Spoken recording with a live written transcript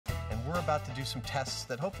we're about to do some tests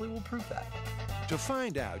that hopefully will prove that. To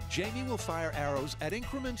find out, Jamie will fire arrows at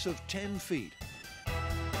increments of 10 feet.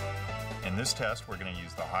 In this test, we're going to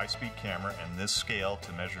use the high-speed camera and this scale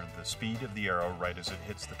to measure the speed of the arrow right as it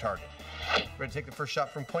hits the target. Ready to take the first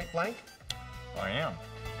shot from point blank? I am.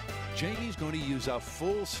 Jamie's going to use a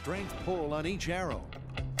full-strength pull on each arrow.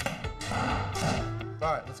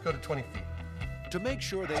 All right, let's go to 20 feet. To make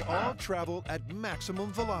sure they all travel at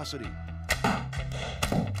maximum velocity.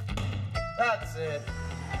 That's it.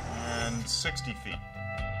 And 60 feet.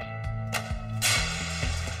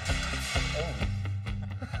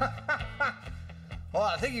 Well,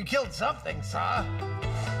 I think you killed something, sir.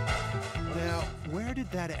 Now, where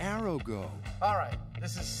did that arrow go? All right,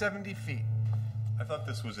 this is 70 feet. I thought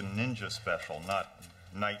this was a ninja special, not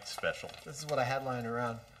night special. This is what I had lying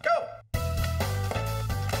around. Go!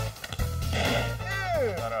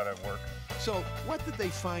 That ought to work. So, what did they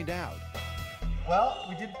find out? Well,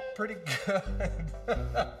 we did pretty good.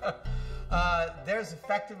 There's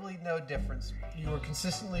effectively no difference. You were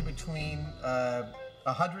consistently between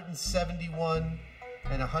 171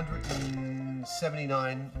 and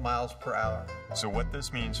 179 miles per hour. So what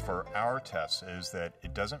this means for our tests is that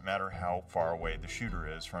it doesn't matter how far away the shooter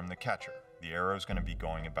is from the catcher. The arrow is going to be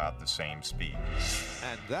going about the same speed.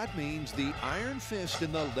 And that means the iron fist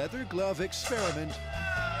in the leather glove experiment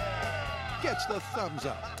gets the thumbs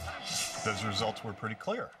up. Those results were pretty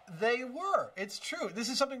clear. They were. It's true. This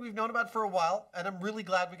is something we've known about for a while, and I'm really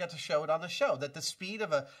glad we got to show it on the show, that the speed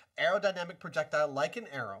of an aerodynamic projectile like an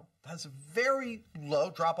arrow has a very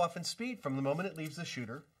low drop-off in speed from the moment it leaves the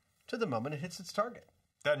shooter to the moment it hits its target.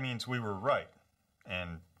 That means we were right,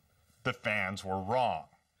 and the fans were wrong.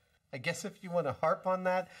 I guess if you want to harp on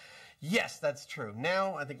that, yes, that's true.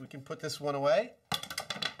 Now I think we can put this one away,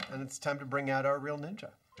 and it's time to bring out our real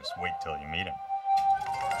ninja. Just wait till you meet him.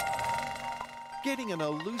 Getting an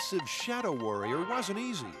elusive shadow warrior wasn't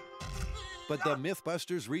easy. But the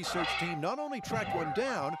MythBusters research team not only tracked one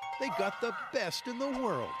down, they got the best in the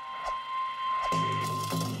world.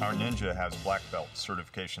 Our ninja has black belt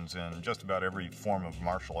certifications in just about every form of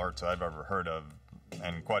martial arts I've ever heard of,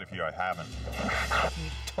 and quite a few I haven't. He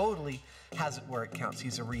totally has it where it counts.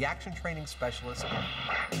 He's a reaction training specialist.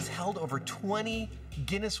 He's held over 20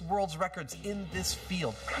 Guinness World Records in this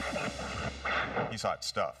field. He's hot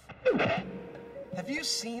stuff. Have you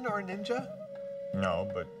seen our ninja? No,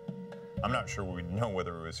 but I'm not sure we'd know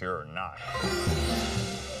whether he was here or not.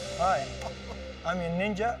 Hi, I'm your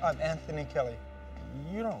ninja. I'm Anthony Kelly.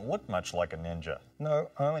 You don't look much like a ninja. No,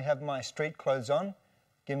 I only have my street clothes on.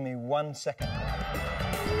 Give me 1 second.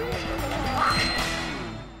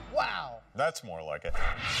 Wow! That's more like it.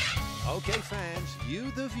 Okay, fans,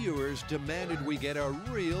 you, the viewers, demanded we get a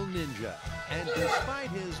real ninja. And despite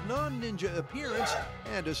his non-ninja appearance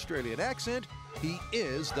and Australian accent, he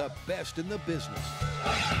is the best in the business.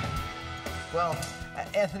 Well,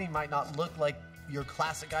 Anthony might not look like your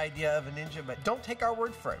classic idea of a ninja, but don't take our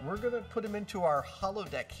word for it. We're going to put him into our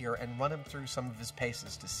holodeck here and run him through some of his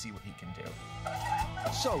paces to see what he can do.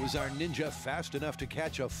 So is our ninja fast enough to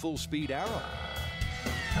catch a full-speed arrow?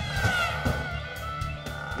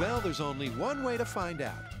 Well, there's only one way to find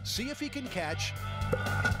out. See if he can catch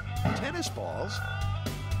tennis balls.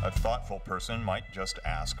 A thoughtful person might just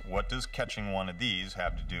ask, what does catching one of these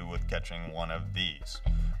have to do with catching one of these?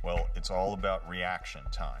 Well, it's all about reaction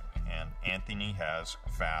time, and Anthony has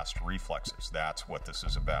fast reflexes. That's what this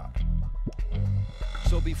is about.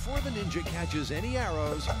 So before the ninja catches any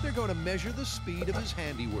arrows, they're going to measure the speed of his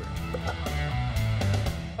handiwork.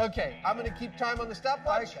 Okay, I'm going to keep time on the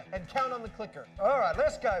stopwatch and count on the clicker. All right,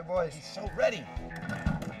 let's go, boys. He's so ready.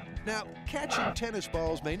 Now, catching tennis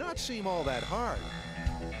balls may not seem all that hard.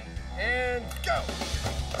 And go!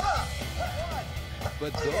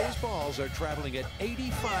 But those balls are traveling at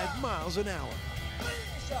 85 miles an hour.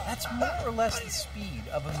 That's more or less the speed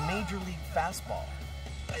of a major league fastball.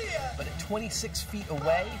 But at 26 feet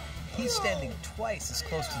away, he's standing twice as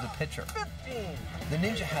close to the pitcher. The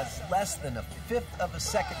ninja has less than a fifth of a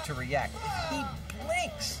second to react. If he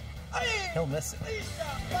blinks, he'll miss it.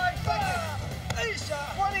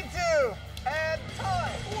 22 and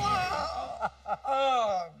time. Wow!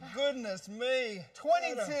 Oh, goodness me.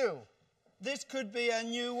 22. This could be a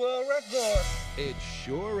new world record. It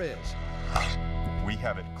sure is. We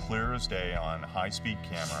have it clear as day on high-speed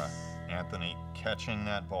camera, Anthony catching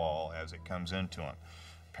that ball as it comes into him.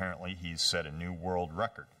 Apparently, he's set a new world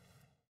record.